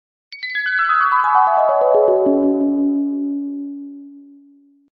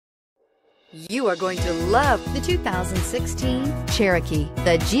You are going to love the 2016 Cherokee.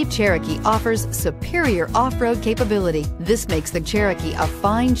 The Jeep Cherokee offers superior off-road capability. This makes the Cherokee a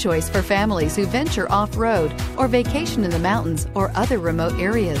fine choice for families who venture off-road or vacation in the mountains or other remote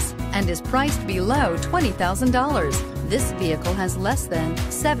areas, and is priced below $20,000. This vehicle has less than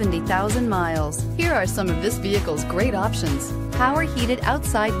 70,000 miles. Here are some of this vehicle's great options: power heated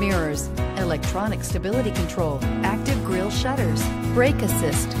outside mirrors, electronic stability control, active grille shutters, brake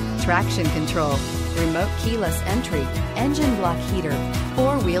assist, traction control, remote keyless entry, engine block heater,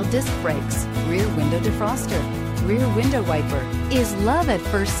 four-wheel disc brakes, rear window defroster, rear window wiper. Is love at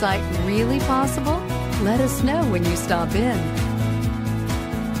first sight really possible? Let us know when you stop in.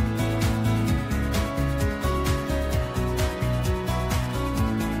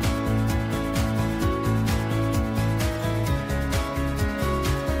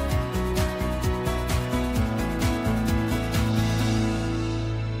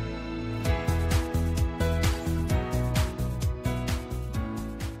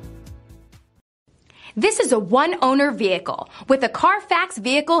 This is a one-owner vehicle with a Carfax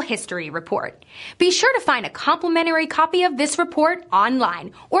Vehicle History Report. Be sure to find a complimentary copy of this report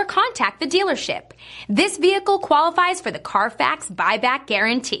online or contact the dealership. This vehicle qualifies for the Carfax Buyback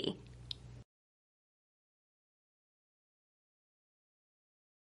Guarantee.